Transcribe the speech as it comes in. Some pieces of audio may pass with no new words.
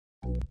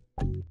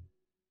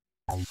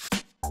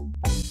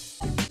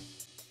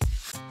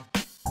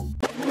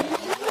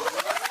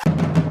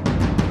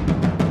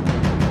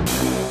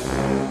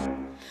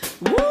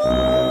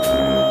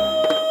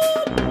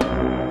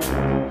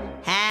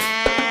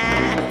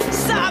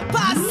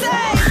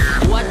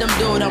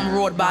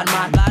Road bad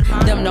man,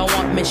 them don't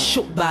want me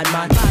shoot bad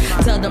man.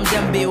 Tell them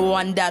be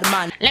one that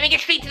man. Let me get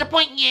straight to the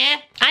point, yeah.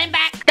 I'm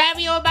back.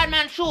 Diary of a Bad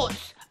Man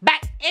Shorts.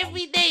 Back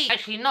every day.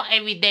 Actually, not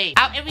every day.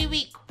 Out every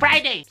week.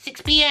 Friday,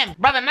 6 PM.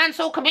 Brother, man,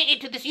 so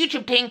committed to this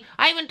YouTube thing.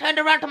 I even turned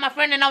around to my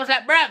friend and I was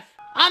like, bruv,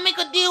 I'll make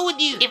a deal with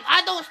you. If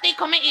I don't stay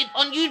committed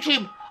on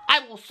YouTube,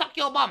 I will suck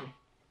your bum.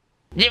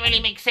 Didn't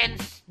really make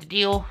sense, the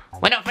deal.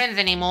 We're not friends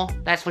anymore,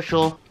 that's for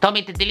sure. Told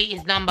me to delete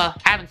his number.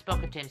 I haven't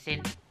spoken to him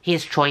since.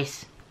 His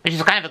choice. Which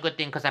is kind of a good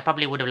thing because I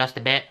probably would have lost a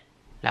bet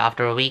like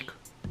after a week.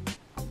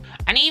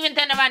 And he even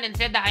turned around and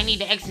said that I need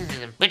the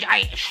exorcism, which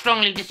I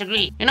strongly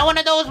disagree. You know, one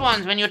of those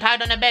ones when you're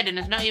tied on a bed and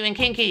it's not even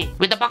kinky,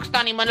 with the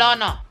Pakistani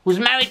Malana who's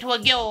married to a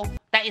girl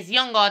that is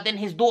younger than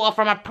his daughter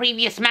from a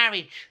previous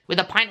marriage with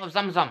a pint of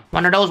Zamzam.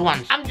 One of those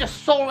ones. I'm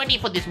just so ready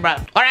for this, bro.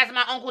 Or as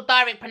my Uncle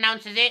Tariq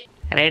pronounces it,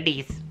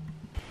 readies.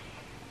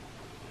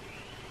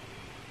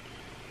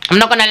 I'm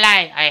not gonna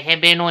lie, I hear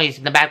bare noise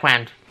in the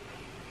background.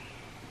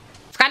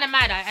 It's kind of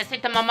mad. I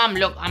said to my mum,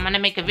 look, I'm gonna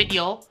make a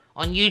video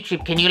on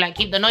YouTube. Can you like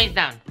keep the noise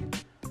down?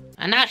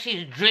 And now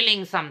she's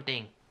drilling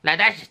something. Like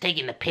that's just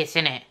taking the piss,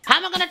 innit? How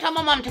am I gonna tell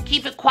my mum to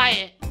keep it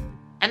quiet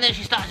and then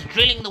she starts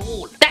drilling the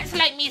wall? That's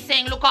like me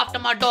saying look after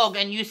my dog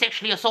and you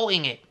sexually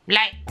assaulting it.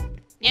 Like,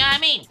 you know what I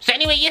mean? So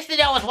anyway,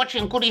 yesterday I was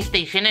watching Goody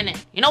Station,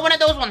 innit? You know one of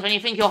those ones when you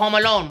think you're home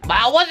alone? But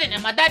I wasn't,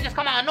 and my dad just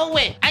come out of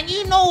nowhere. And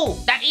you know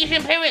that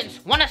Asian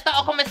parents wanna start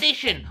a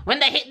conversation when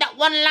they hit that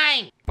one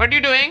line. What are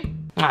you doing?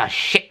 Ah,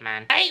 shit,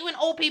 man. I hate when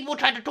old people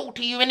try to talk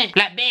to you, innit?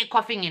 Like bare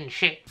coughing and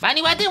shit. But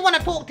anyway, I didn't want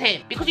to talk to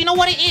him. Because you know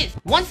what it is?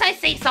 Once I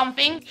say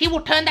something, he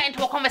will turn that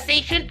into a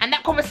conversation. And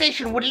that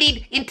conversation would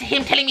lead into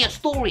him telling me a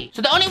story.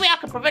 So the only way I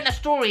can prevent a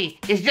story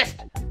is just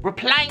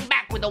replying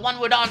back with a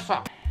one-word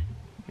answer.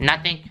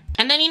 Nothing.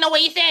 And then you know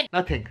what he said?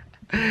 Nothing.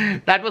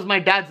 That was my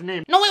dad's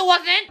name. No, it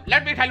wasn't.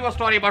 Let me tell you a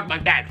story about my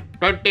dad.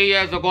 20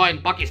 years ago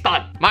in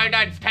Pakistan, my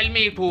dad's telling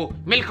me to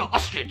milk an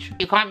ostrich.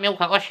 You can't milk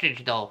an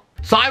ostrich though.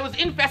 So I was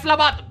in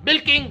Faisalabad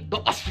milking the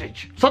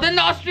ostrich. So then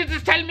the ostrich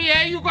is telling me,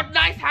 hey, you got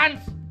nice hands.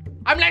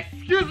 I'm like,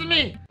 excuse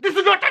me, this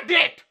is not a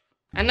date.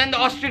 And then the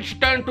ostrich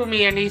turned to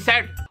me and he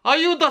said, are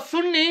you the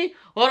Sunni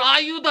or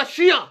are you the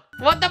Shia?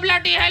 What the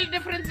bloody hell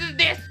difference is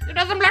this? It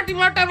doesn't bloody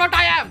matter what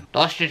I am. The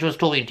ostrich was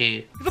talking to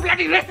you. He's a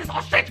bloody racist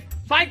ostrich.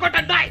 So I got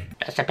a knife.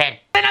 That's a pen.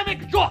 Then I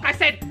make a joke. I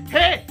said,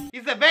 hey,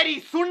 he's a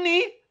very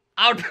Sunni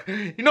out.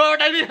 You know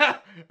what I mean?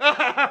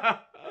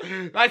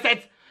 I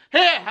said,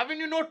 hey, haven't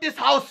you noticed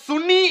how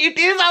Sunni it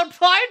is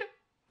outside?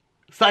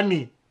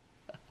 Sunny.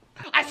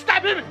 I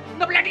stab him in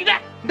the bloody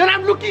neck. Then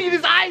I'm looking in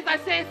his eyes. I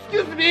say,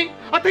 excuse me,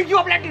 I think you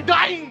are bloody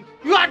dying.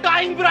 You are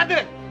dying,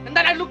 brother. And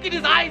then I look in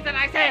his eyes and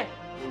I say,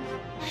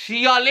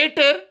 see ya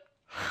later.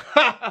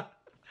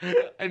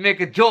 I make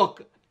a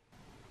joke.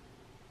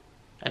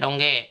 I don't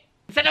get it.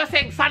 Instead of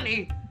saying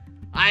Sunny,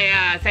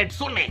 I said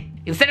Sunni.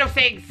 Instead of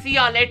saying see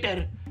ya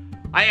later,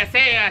 I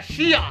say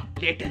Shia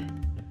later.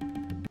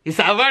 It's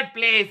a word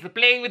play, it's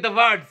playing with the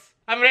words.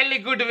 I'm really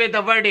good with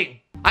the wording.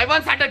 I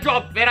once had a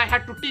job where I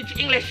had to teach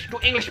English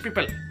to English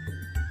people.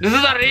 This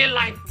is a real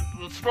life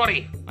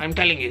story, I'm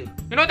telling you.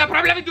 You know the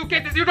problem with you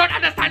kids is you don't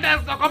understand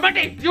the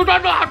comedy. You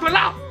don't know how to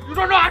laugh. You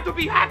don't know how to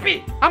be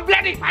happy. I'm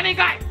bloody funny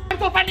guy. I'm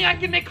so funny I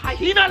can make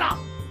hyena laugh.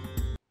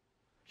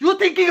 You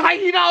thinking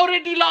hyena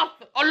already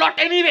laughed a lot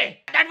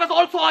anyway. That was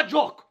also a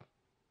joke.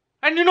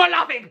 And you're not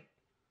laughing.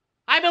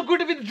 I'm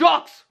good with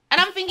jokes. And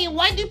I'm thinking,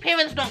 why do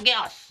parents not get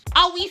us?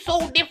 Are we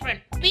so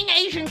different? Being an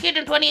Asian kid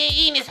in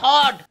 2018 is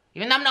hard.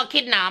 Even though I'm not a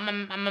kid now,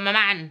 I'm a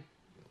man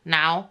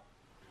now.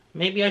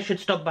 Maybe I should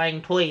stop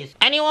buying toys.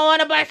 Anyone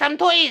want to buy some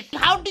toys?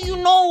 How do you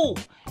know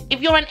if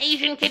you're an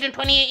Asian kid in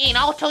 2018?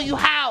 I'll tell you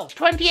how.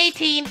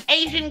 2018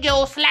 Asian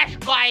girl /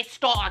 guy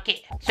starter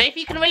kit. So if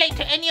you can relate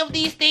to any of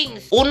these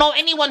things or know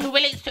anyone who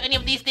relates to any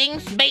of these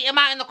things, bait them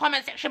out in the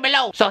comment section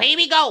below. So here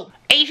we go.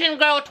 Asian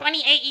girl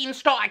 2018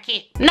 starter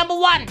kit. Number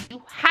 1,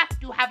 you have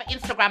to have an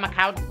Instagram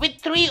account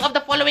with 3 of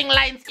the following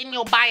lines in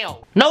your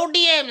bio. No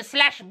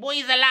DMs /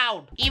 boys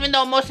allowed. Even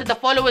though most of the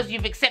followers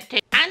you've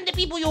accepted and the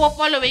people you are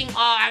following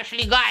are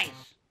actually guys.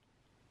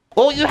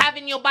 All you have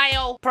in your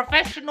bio,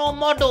 professional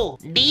model,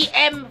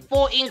 DM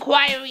for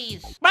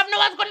inquiries. Bruv, no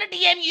one's gonna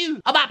DM you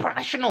about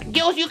professional.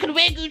 Girls, you can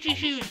wear Gucci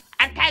shoes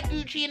and tag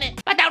Gucci in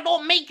it, but that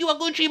don't make you a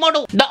Gucci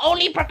model. The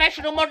only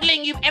professional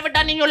modeling you've ever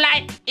done in your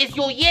life is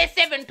your year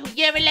 7 to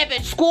year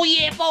 11 school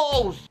year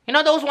photos. You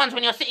know those ones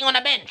when you're sitting on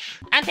a bench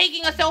and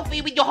taking a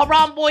selfie with your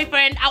haram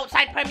boyfriend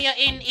outside Premier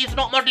Inn is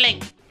not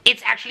modeling.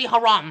 It's actually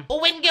haram.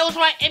 Or when girls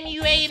write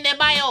MUA in their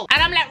bio.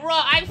 And I'm like,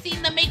 raw, I've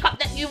seen the makeup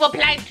that you've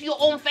applied to your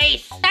own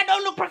face. That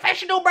don't look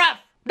professional, bruv.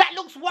 That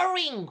looks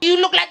worrying.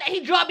 You look like that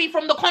hijabi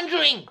from The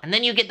Conjuring. And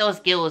then you get those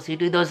girls who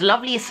do those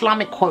lovely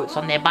Islamic quotes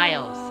on their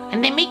bios.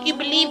 And they make you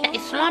believe that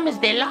Islam is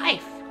their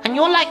life. And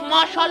you're like,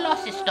 mashallah,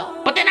 sister.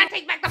 But then I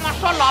take back the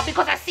mashallah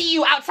because I see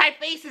you outside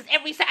Faces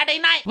every Saturday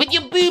night with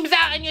your boobs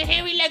out and your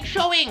hairy legs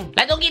showing.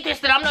 Like, don't get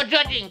twisted, I'm not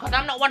judging because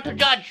I'm not one to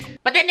judge.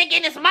 But then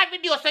again, it's my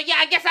video, so yeah,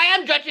 I guess I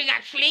am judging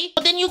actually.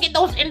 But then you get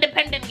those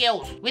independent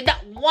girls with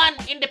that one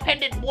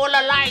independent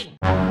baller line.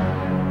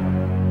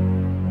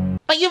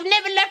 But you've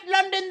never left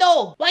London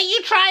though. Why are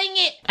you trying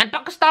it? And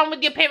Pakistan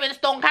with your parents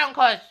don't count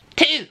cause.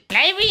 2.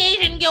 Now every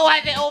Asian girl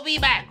has an LV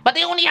bag, but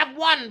they only have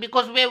one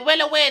because we're well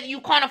aware that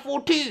you can't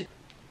afford 2.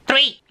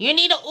 3. You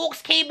need an aux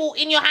cable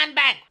in your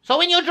handbag. So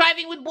when you're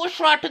driving with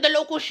Bushra to the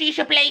local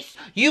shisha place,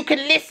 you can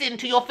listen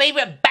to your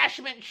favorite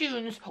bashment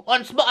tunes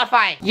on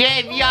Spotify.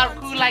 Yeah, we are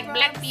cool like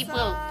black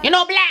people. You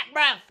know black,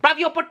 bruv. Bruv,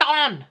 you're put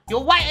on.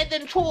 You're whiter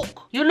than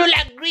chalk. You look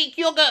like Greek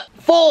yogurt.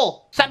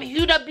 4. Some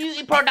Huda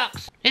beauty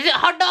products. Is it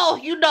Huda or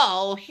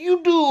Huda or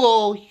Hudu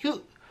or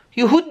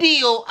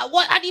Yehudi or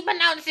what? How do you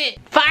pronounce it?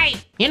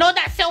 5. You know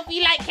that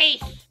selfie light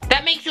case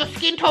that makes your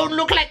skin tone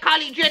look like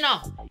Kylie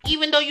Jenner,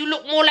 even though you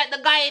look more like the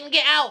guy in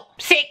Get Out.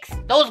 6.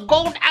 Those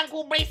gold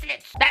ankle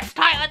bracelets that's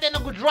tighter than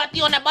a Gujarati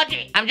on a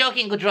budget. I'm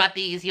joking,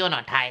 Gujaratis, you're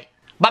not tight.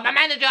 But my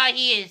manager,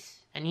 he is,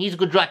 and he's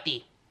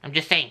Gujarati. I'm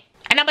just saying.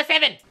 And number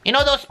 7, you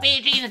know those spare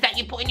jeans that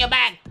you put in your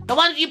bag? The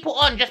ones you put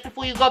on just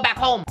before you go back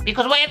home,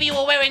 because whatever you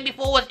were wearing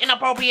before was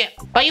inappropriate.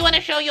 But you want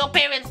to show your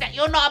parents that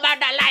you're not about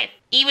that life,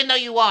 even though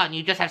you are and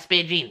you just have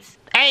spare jeans.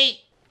 8.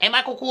 Hey,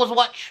 Michael Kors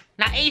watch.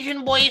 Now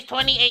Asian Boys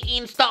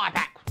 2018 starter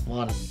pack.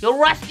 1. Your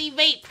rusty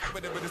vape.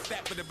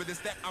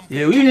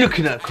 Yeah, what are you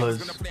looking at,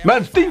 cuz?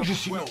 Man's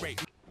dangerous, you know.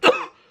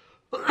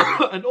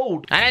 And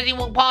old. And as you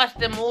walk past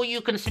them, all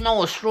you can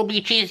smell is strawberry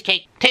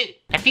cheesecake. 2.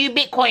 A few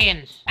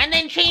bitcoins. And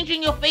then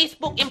changing your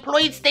Facebook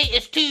employed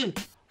status to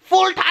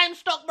full-time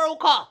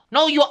stockbroker.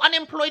 No, you're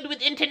unemployed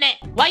with internet.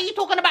 Why are you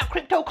talking about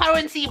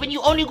cryptocurrency when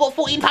you only got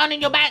 £14 in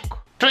your bank?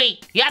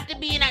 3. You have to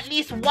be in at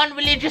least one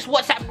religious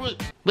WhatsApp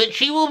group, which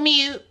she will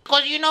mute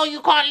because you know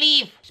you can't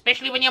leave,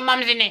 especially when your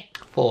mum's in it.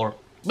 4.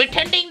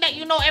 Pretending that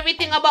you know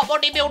everything about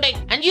bodybuilding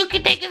and you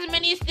can take as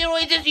many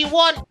steroids as you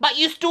want, but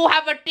you still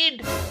have a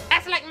tid.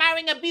 That's like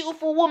marrying a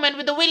beautiful woman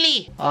with a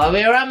willy. Oh,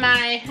 where am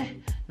I?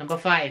 Number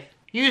 5.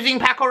 Using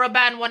Paco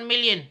Rabanne 1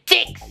 million.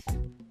 6.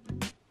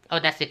 Oh,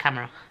 that's the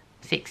camera.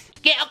 6.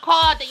 Get a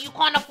car that you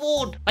can't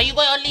afford, but you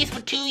got at least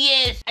for 2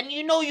 years, and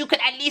you know you can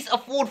at least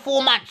afford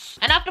 4 months.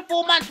 And after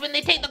 4 months, when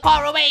they take the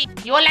car away,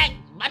 you're like,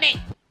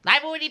 money.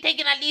 I've already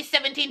taken at least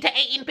 17 to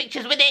 18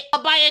 pictures with it.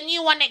 I'll buy a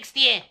new one next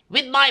year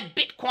with my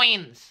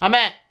bitcoins.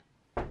 Ahmed.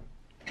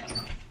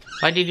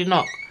 Why did you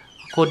knock?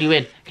 I called you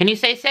in. Can you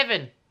say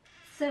 7?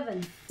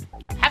 7.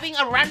 Having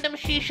a random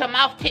shisha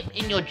mouth tip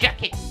in your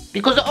jacket.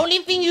 Because the only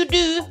thing you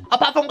do,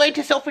 apart from going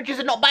to Selfridges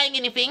and not buying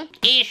anything,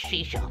 is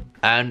shisha.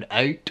 And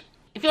 8.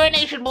 If you're an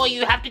Asian boy,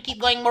 you have to keep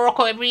going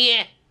Morocco every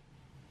year.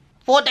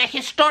 For the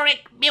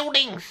historic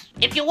buildings.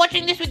 If you're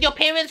watching this with your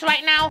parents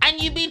right now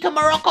and you've been to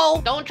Morocco,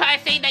 don't try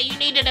to say that you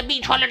needed a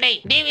beach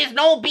holiday. There is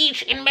no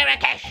beach in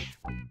Marrakesh.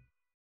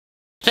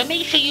 So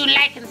make sure you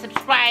like and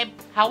subscribe.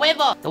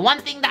 However, the one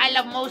thing that I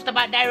love most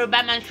about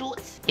Doabm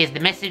Shorts is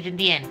the message in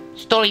the end.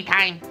 Story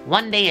time.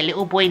 One day a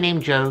little boy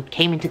named Joe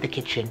came into the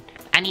kitchen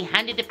and he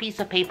handed a piece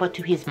of paper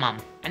to his mum.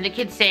 And the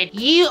kid said,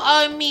 "You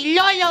owe me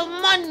lot of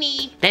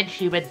money." Then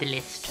she read the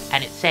list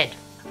and it said,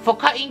 for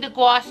cutting the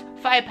grass,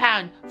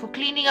 £5. For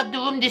cleaning up the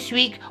room this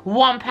week,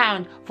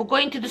 £1. For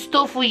going to the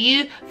store for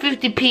you,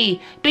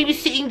 50p.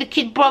 Babysitting the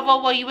kid brother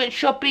while you went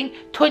shopping,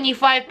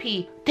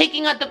 25p.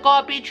 Taking out the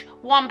garbage,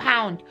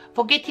 £1.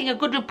 For getting a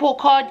good report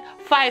card,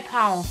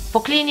 £5.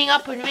 For cleaning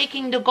up and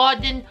raking the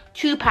garden,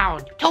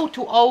 £2.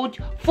 Total owed,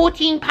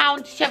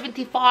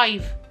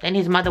 £14.75. Then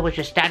his mother was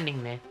just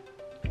standing there,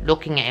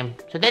 looking at him.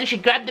 So then she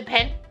grabbed the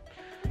pen,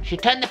 she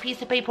turned the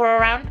piece of paper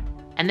around,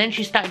 and then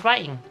she started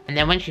writing. And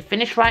then when she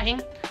finished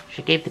writing,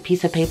 she gave the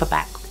piece of paper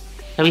back.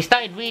 So he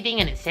started reading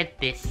and it said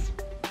this.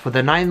 For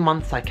the 9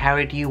 months I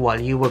carried you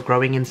while you were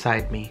growing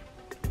inside me,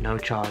 no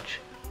charge.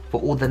 For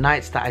all the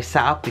nights that I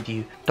sat up with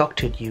you,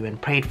 doctored you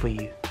and prayed for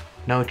you,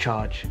 no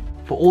charge.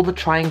 For all the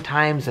trying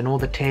times and all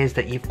the tears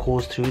that you've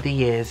caused through the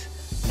years,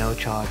 no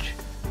charge.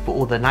 For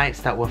all the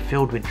nights that were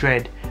filled with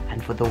dread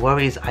and for the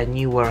worries I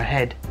knew were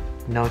ahead,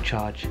 no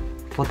charge.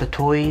 For the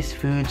toys,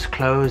 foods,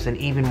 clothes and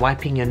even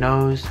wiping your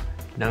nose,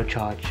 no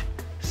charge.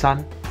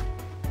 Son,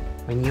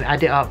 when you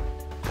add it up,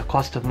 the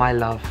cost of my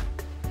love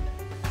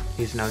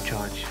is no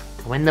charge.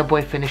 When the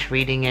boy finished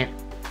reading it,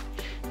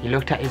 he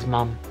looked at his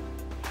mum,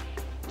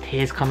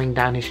 tears coming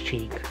down his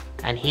cheek,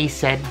 and he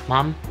said,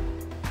 "Mum,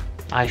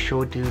 I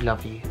sure do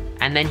love you."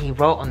 And then he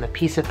wrote on the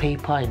piece of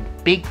paper in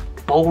big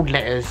bold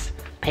letters,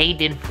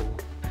 "Paid in full."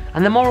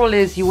 And the moral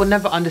is, you will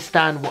never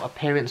understand what a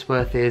parent's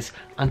worth is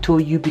until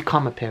you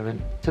become a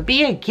parent. So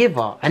be a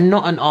giver and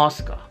not an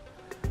asker.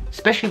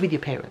 Especially with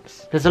your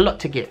parents. There's a lot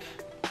to give,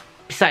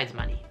 besides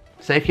money.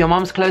 So if your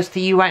mom's close to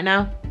you right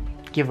now,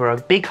 give her a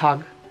big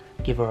hug,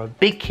 give her a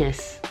big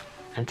kiss,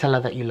 and tell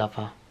her that you love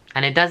her.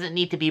 And it doesn't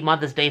need to be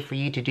Mother's Day for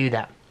you to do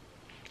that.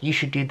 You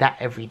should do that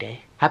every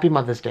day. Happy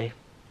Mother's Day.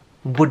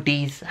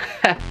 Woodies.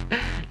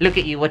 Look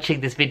at you watching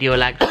this video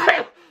like...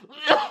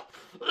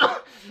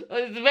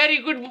 It's a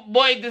very good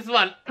boy, this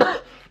one.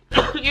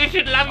 You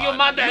should love your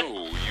mother.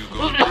 know you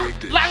gonna dig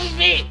this. Love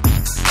me.